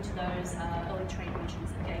get into those early trade missions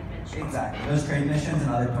that Gabe mentioned. Exactly, those trade missions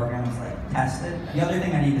and other programs like Tested. The other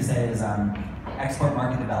thing I need to say is export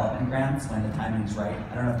market development grants when the timing's right.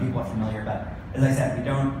 I don't know if people are familiar, but as I said, we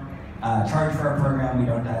don't charge for our program, we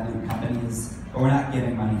don't dilute companies, but we're not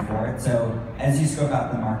giving money for it. So as you scope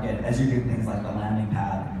out the market, as you're doing things like the landing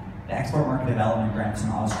pad, the export market development grants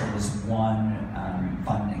from Austrade is one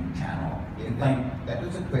funding channel. That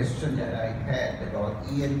was a question that I had about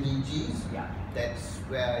EMDGs. Yeah. That's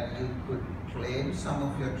where you could claim some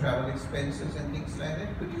of your travel expenses and things like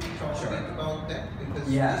that. Could you talk a bit about that? Because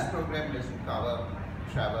this program doesn't cover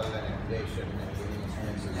travel and accommodation and living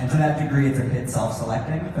expenses. And to that degree, it's a bit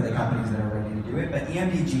self-selecting for the companies that are ready to do it. But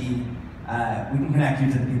EMDG, we can connect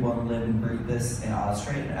you to the people who live and breathe this in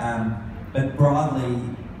Austrade. But broadly,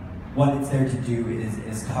 what it's there to do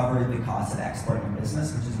is cover the cost of exporting a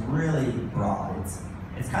business, which is really broad.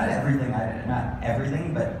 It's kind of everything, not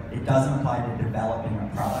everything, but it doesn't apply to developing a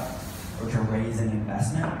product or to raising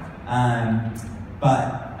investment,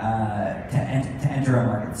 but to enter a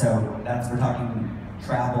market. So we're talking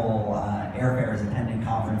travel, airfares, attending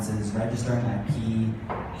conferences, registering IP,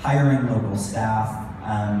 hiring local staff,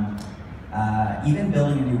 even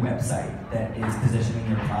building a new website that is positioning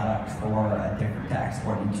your product to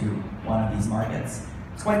export into one of these markets.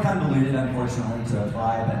 It's quite convoluted, unfortunately, to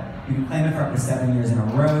apply, but you can claim it for up to 7 years in a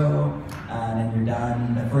row, and then you're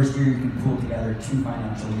done. The first year you can pool together 2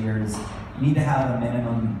 financial years. You need to have a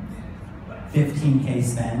minimum 15K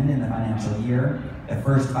spend in the financial year. The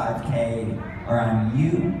first 5K are on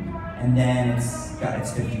you, and then it's got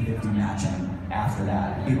its 50-50 matching after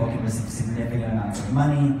that. People can receive significant amounts of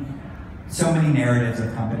money. So many narratives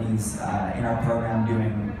of companies in our program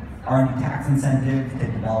doing R&D tax incentive to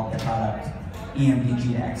develop the product,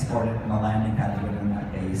 EMDG to export it, and a landing pad to give them that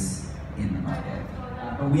base in the market.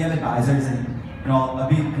 But we have advisors, and I'll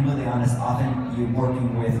be completely honest, often you're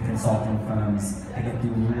working with consulting firms to get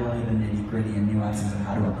through really the nitty-gritty and nuances of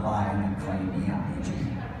how to apply and then claim EMDG.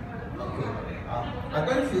 Okay, I've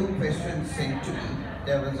got a few questions sent to me.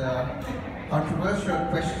 There was a controversial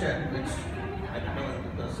question which I don't know if the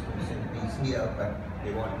person who sent me is here, but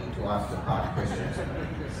they want me to ask the hard questions.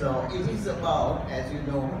 So it is about, as you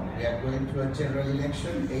know, we are going to a general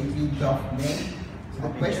election, 18th of May. So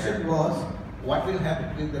the question was, what will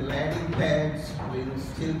happen with the landing pads? Will it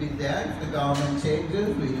still be there if the government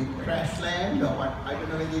changes? Will it crash land or what? I don't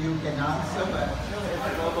know whether you can answer, but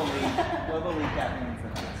globally Kathleen.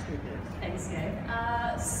 Thanks, Gabe.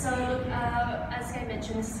 As Gabe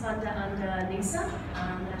mentioned, this is funded under NISA,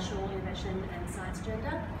 National Innovation and Science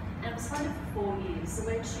Agenda, and it was funded for 4 years. So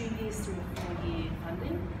we're 2 years through a 4-year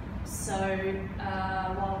funding. So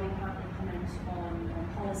while we can't really comment on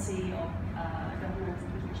policy of governments,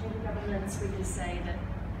 changing governments, we can say that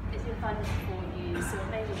it's been funded for 4 years, so it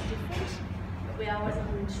may look different, but we are always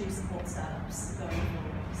looking to support startups going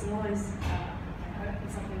forward. So always, I hope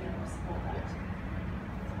it's something that will support that.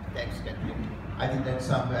 Thanks, Kathleen. I think that's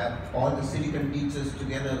somewhere, all the silicon beaches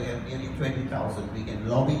together, we have nearly 20,000. We can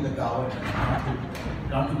lobby the government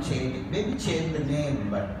not to change it. Maybe change the name,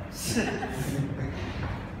 but...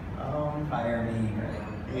 Fire me, right?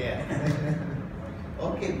 Yeah.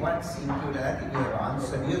 Okay, what's into that in your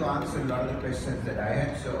answer? You've answered a lot of the questions that I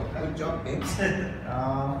had, so good job, Gabe.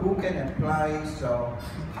 Who can apply? So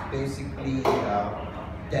basically,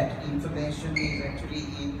 that information is actually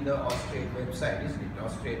in the Austrade website, isn't it?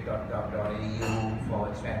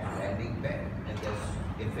 austrade.gov.au/landing pad, and there's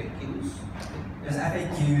FAQs. There's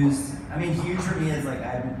FAQs. I mean, huge for me is like,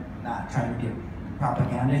 I'm not trying to be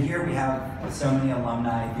propaganda here. We have so many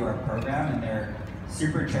alumni through our program, and they're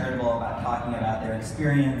super charitable about talking about their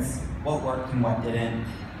experience, what worked and what didn't.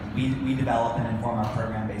 We develop and inform our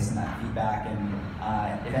program based on that feedback, and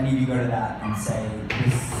if any of you go to that and say,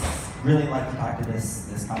 really like to talk to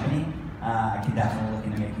this company, I can definitely look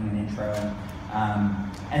into making an intro.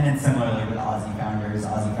 And then similarly with Aussie Founders,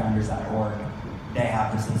 AussieFounders.org, they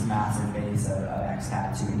have just this massive base of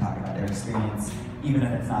expats who can talk about their experience, even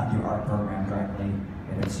if it's not through our program directly,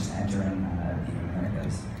 if it's just entering the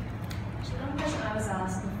Americas. One question I was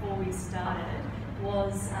asked before we started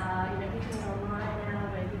was, everything's online now,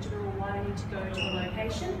 very digital, why do you need to go to a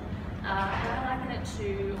location? And I liken it to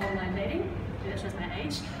online dating. That shows my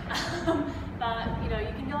age. But you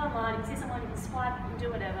can go online, you can see someone, you can swipe, you can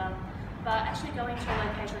do whatever. But actually going to a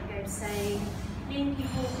location, like Gabe's saying, meeting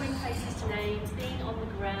people, putting faces to names, being on the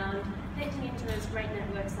ground, connecting into those great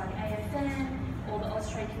networks like AFN or the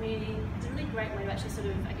Austrade community, is a really great way to actually sort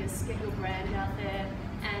of, get your brand out there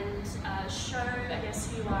and show,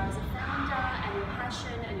 who you are as a founder and your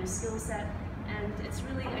passion and your skill set. And it's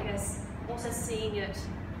really, also seeing it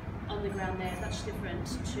on the ground there is much different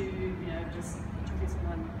to, just talking to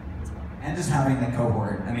someone as well. And just having the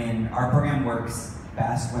cohort. I mean, our program works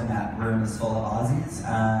best when that room is full of Aussies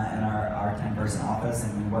in our 10-person office,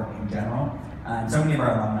 and we work in general. So many of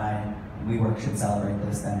our alumni, WeWork should celebrate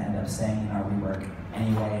this, then end up staying in our WeWork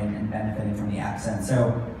anyway and benefiting from the accent.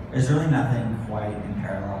 So there's really nothing quite in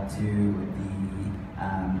parallel to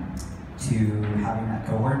having that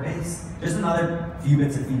cohort base. There's another few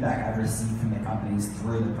bits of feedback I've received from the companies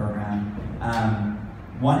through the program.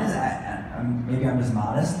 One is, maybe I'm just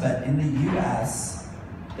modest, but in the US,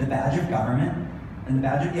 the badge of government and the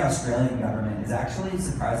badge of the Australian government is actually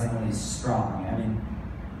surprisingly strong. I mean,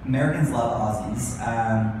 Americans love Aussies,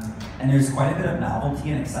 and there's quite a bit of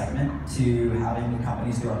novelty and excitement to having the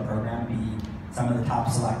companies through our program be some of the top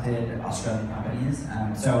selected Australian companies.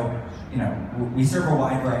 We serve a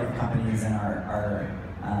wide variety of companies, and our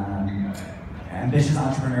ambitious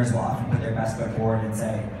entrepreneurs will often put their best foot forward and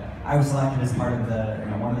say, I was selected as part of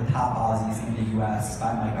one of the top Aussies in the US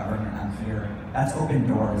by my government, I'm here. That's open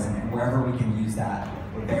doors, and wherever we can use that,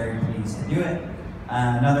 we're very pleased to do it.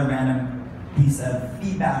 Another random piece of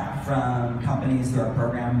feedback from companies through our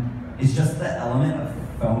program is just the element of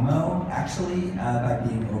FOMO, actually, by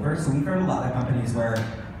being over. So we've heard a lot of companies where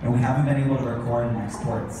we haven't been able to record an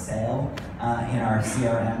export sale in our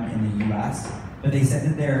CRM in the US, but they said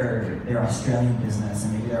that their Australian business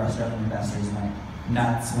and maybe their Australian investors went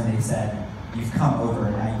nuts when they said, you've come over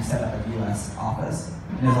and now you've set up a US office.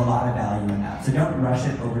 And there's a lot of value in that. So don't rush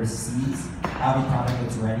it overseas. Have a product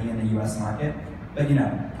that's ready in the US market, but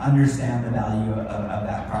understand the value of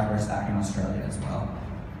that progress back in Australia as well.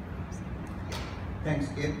 Thanks,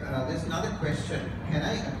 Gabe. There's another question. Can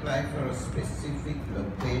I apply for a specific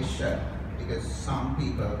location? Because some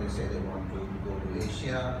people, they say they want to go to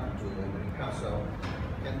Asia, to America, so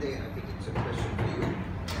can they, I think it's a question for you.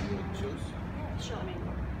 Can you choose? Yeah, sure.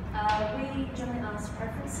 We generally ask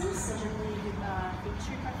preferences, so generally we pick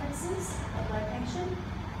two preferences of location.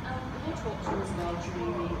 We'll talk to you as well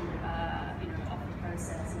during the offer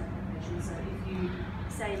process and application. So if you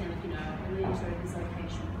say that we need to go to this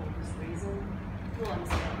location for this reason, we'll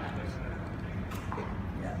understand that.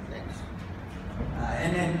 Yeah, thanks.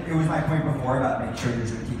 And then it was my point before about making sure you're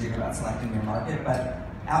strategic about selecting your market, but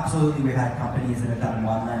absolutely we've had companies that have done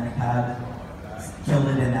one landing pad, killed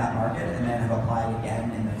it in that market, and then have applied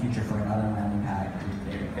again in the future for another landing pad.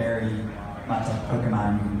 They're very much like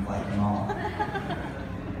Pokemon, you can like them all.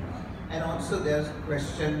 And also there's a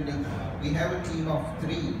question, we have a team of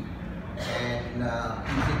 3, and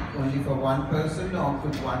is it only for one person, or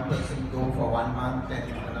could one person go for 1 month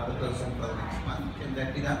and another person for the next month? Can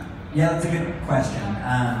that be done? Yeah, that's a good question.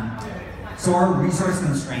 So our resource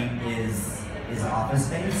constraint is office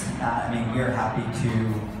space. We are happy to,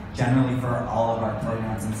 generally for all of our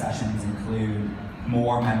programs and sessions, include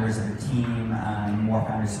more members of the team, more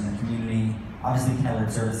founders from the community. Obviously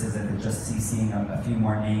tailored services, if it's just CCing a few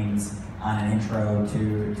more names on an intro to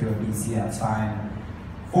a VC, that's fine.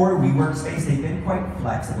 For WeWork space, they've been quite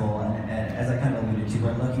flexible, and as I kind of alluded to,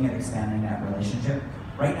 we're looking at expanding that relationship.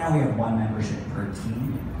 Right now we have 1 membership per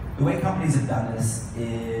team. The way companies have done this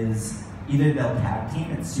is either they'll tag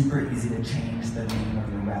team. It's super easy to change the name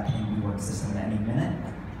of your rep in the WeWork system at any minute.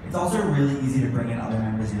 It's also really easy to bring in other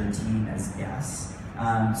members of your team as guests.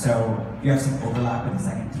 So if you have some overlap with a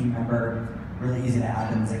second team member, really easy to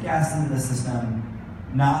add them as a guest into the system.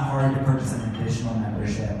 Not hard to purchase an additional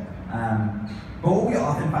membership. But what we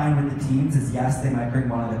often find with the teams is, yes, they might bring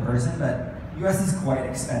one other person, but US is quite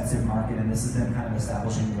expensive market, and this is them kind of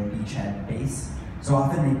establishing their beachhead base. So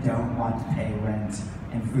often they don't want to pay rent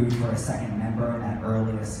and food for a second member in that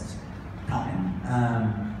earliest time.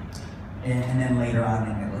 And then later on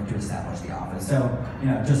they might look to establish the office. So,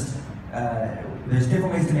 just there's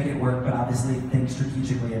different ways to make it work, but obviously think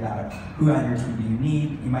strategically about who on your team do you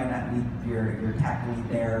need. You might not need your tech lead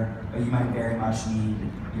there, but you might very much need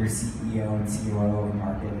your CEO and COO and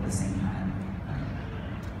market at the same time.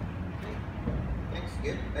 Thanks,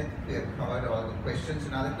 Gabe. I think we have covered all the questions.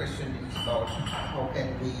 Another question is about how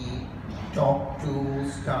can we talk to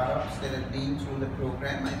startups that have been through the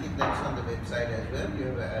program. I think that's on the website as well. You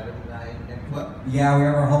have an alumni network. Yeah, we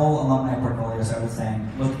have our whole alumni portfolio, so I was saying,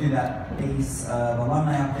 look through that base of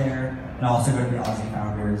alumni up there, and also go to the Aussie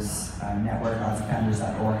Founders Network,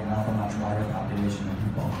 AussieFounders.org, and have a much wider population of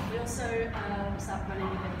people. We also start running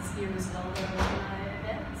events here as well, the alumni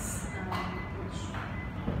events, which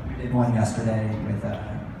We did one yesterday with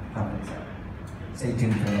companies. Stay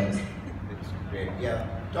tuned for those. It's great. Yeah.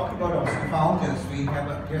 Talk about Aussie Founders. We have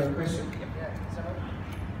a question. Yeah, so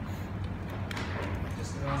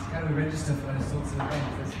Just to ask, how do we register for those sorts of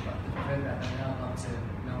events? I've heard about them now, I'd love to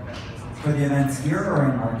know about those sorts of For the events here or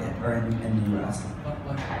in market, or in the US?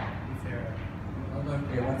 Local, if they're local.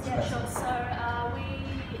 Yeah, what's yeah, special? sure. So we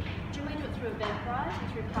do it through Eventbrite and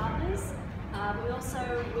through partners. But we also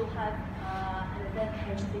will have an event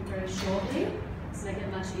page, I think, very shortly, to make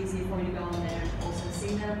it much easier for you to go on there and also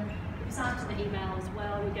see them. If you sign up to the email as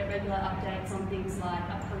well, you'll get regular updates on things like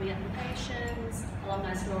upcoming applications,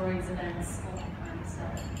 alumni stories, events, all that kind of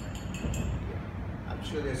stuff. I'm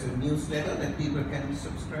sure there's a newsletter that people can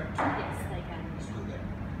subscribe to. Yes, they can. Let's do that.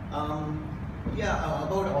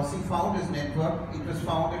 About Aussie Founders Network, it was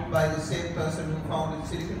founded by the same person who founded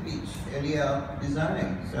Silicon Beach, Elias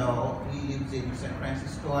Bizannes. So he lives in San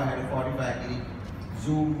Francisco. I had a 45-minute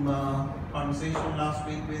Zoom conversation last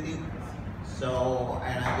week with him. So,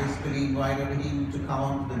 and I basically invited him to come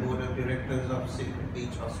on to the board of directors of Silicon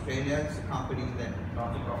Beach, Australia. It's a company that,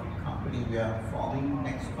 not-for-profit company we are forming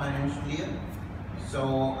next financial year.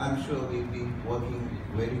 So I'm sure we'll be working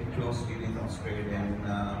very closely with Australian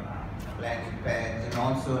landing pads, and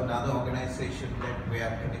also another organization that we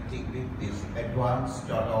are connecting with is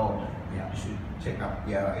advance.org. Yeah. You should check out.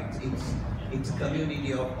 Yeah, it's a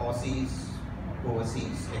community of Aussies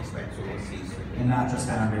overseas, expats overseas. And not just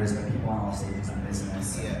founders, but people on all stages of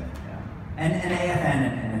business. Yeah. And AFN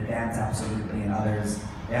and Advance, absolutely, and others,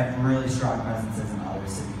 they have really strong presences in other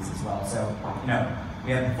cities as well. So,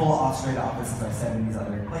 we have the full Austrade office, as I said, in these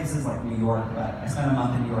other places like New York, but I spent a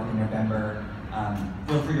month in New York in November.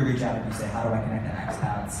 Feel free to reach out if you say, how do I connect to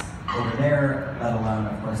expats over there, let alone,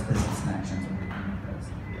 of course, business connections over there.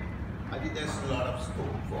 I think there's a lot of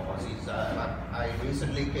scope for Aussies. I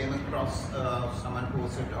recently came across someone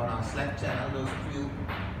posted on our Slack channel. Those of you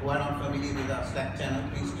who are not familiar with our Slack channel,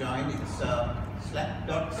 please join. It's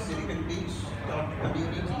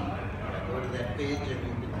slack.siliconbeach.community. Go to that page and you can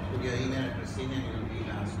put your email address in and you'll be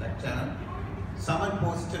in our Slack channel. Someone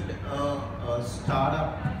posted a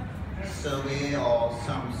startup survey or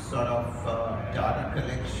some sort of data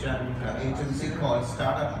collection agency called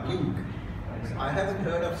Startup Link. I haven't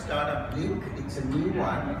heard of Startup Link. It's a new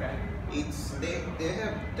one. They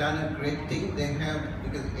have done a great thing. They have,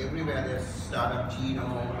 because everywhere there's Startup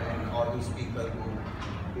Genome and all these people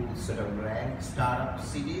who sort of rank startup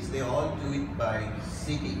cities. They all do it by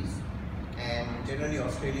cities. And generally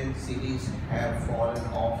Australian cities have fallen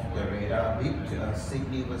off the radar a bit.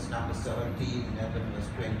 Sydney was number 17, Melbourne was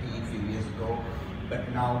 20 a few years ago. But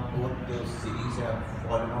now both those cities have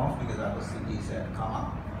fallen off because other cities have come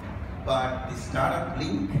up. But the Startup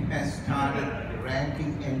Link has started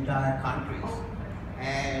ranking entire countries.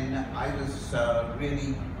 And I was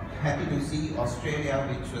really happy to see Australia,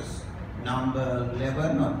 which was number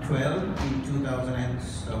 11 or 12 in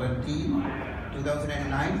 2017.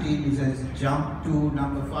 2019 it has jumped to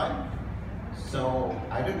number 5. So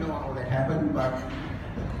I don't know how that happened, but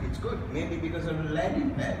it's good. Maybe because of the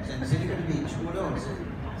landing pads and Silicon Beach, who knows?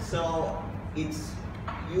 So it's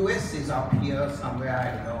US is up here somewhere,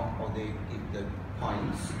 I don't know how they give the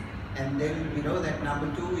points. And then we know that number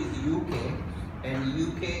 2 is the UK, and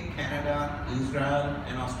UK, Canada, Israel,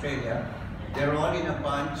 and Australia, they're all in a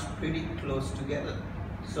bunch pretty close together.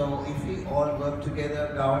 So if we all work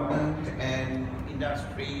together, government and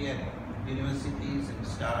industry and universities and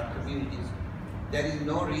startup communities. There is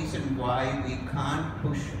no reason why we can't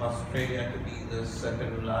push Australia to be the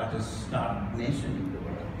second largest startup nation in the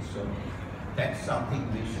world. So that's something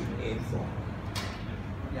we should aim for.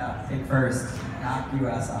 Yeah, think first, knock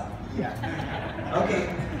US up. Yeah. Okay,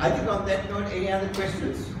 I think on that note, any other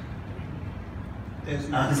questions? There's I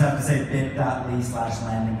none. just have to say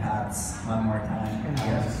bit.ly/landing pads one more time.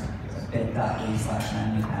 Yes.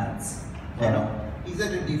 Bit.ly/landing pads. Well, Is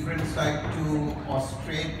that a different site to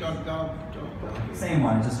austrade.gov? same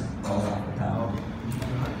one, just rolls off the top.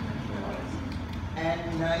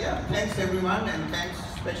 And yeah, thanks everyone, and thanks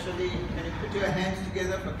especially, can you put your hands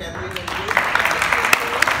together for Kathleen and Gabe?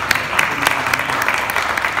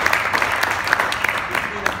 It's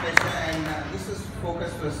been a pleasure, and this is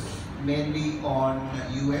focus was mainly on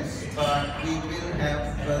US, but we will have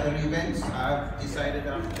further events. I've decided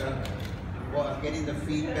after getting the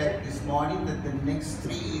feedback this morning that the next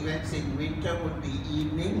 3 events in winter would be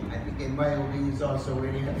evening. I think MYOB is also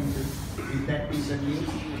very happy to with that piece of news,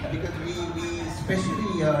 because we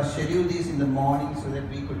especially schedule these in the morning so that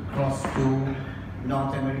we could cross to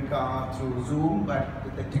North America through Zoom, but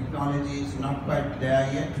the technology is not quite there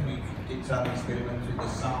yet. We did some experiments with the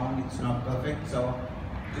sound, it's not perfect, so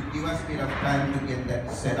to give us a bit of time to get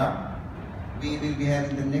that set up. We will be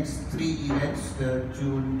having the next 3 events, the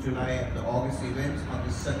June, July and the August events on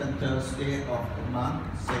the second Thursday of the month,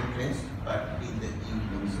 same place, but in the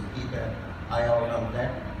evening. So keep an eye out on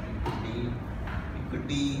that. It could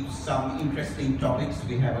be some interesting topics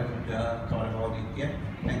we haven't thought about it yet.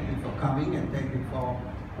 Thank you for coming, and thank you for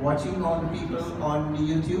watching, all the people on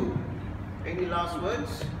YouTube. Any last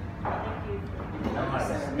words? Thank you.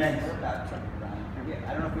 Thanks.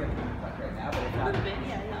 I don't know if we have a talk right now, but if not,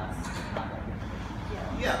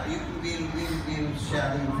 Yeah, we'll share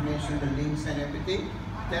the information, the links and everything.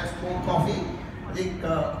 There's more coffee. I think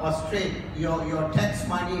Austrade, your tax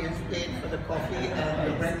money is paid for the coffee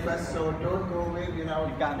and the breakfast, so don't go away without.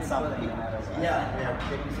 You've gotten something. Yeah,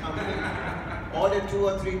 getting something. Order 2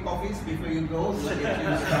 or 3 coffees before you go, so that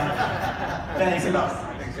you start. Thanks a lot.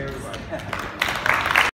 Thanks everybody.